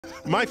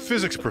My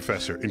physics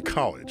professor in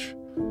college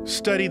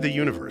studied the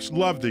universe,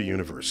 loved the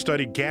universe,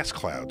 studied gas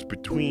clouds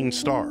between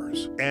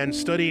stars, and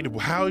studied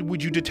how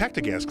would you detect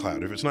a gas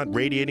cloud if it's not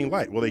radiating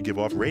light? Well, they give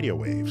off radio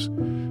waves,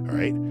 all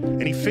right?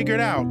 And he figured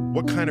out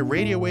what kind of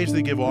radio waves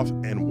they give off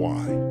and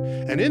why.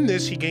 And in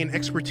this, he gained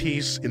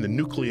expertise in the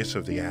nucleus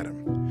of the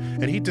atom.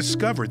 And he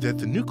discovered that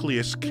the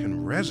nucleus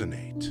can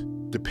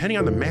resonate. Depending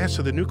on the mass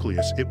of the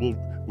nucleus, it will,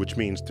 which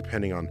means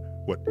depending on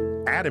what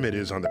atom it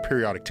is on the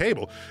periodic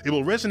table, it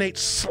will resonate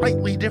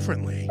slightly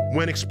differently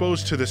when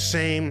exposed to the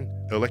same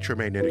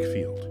electromagnetic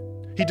field.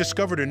 He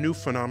discovered a new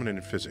phenomenon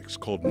in physics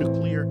called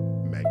nuclear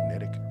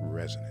magnetic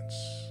resonance.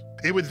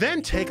 It would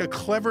then take a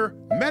clever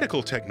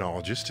medical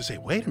technologist to say,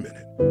 wait a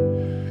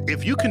minute,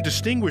 if you can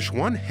distinguish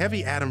one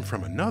heavy atom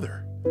from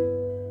another,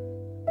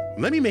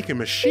 let me make a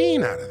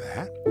machine out of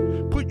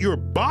that, put your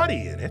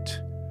body in it,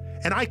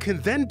 and I can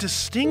then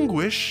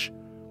distinguish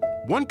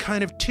one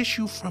kind of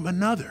tissue from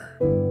another.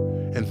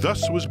 And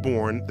thus was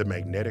born the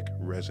magnetic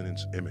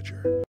resonance imager.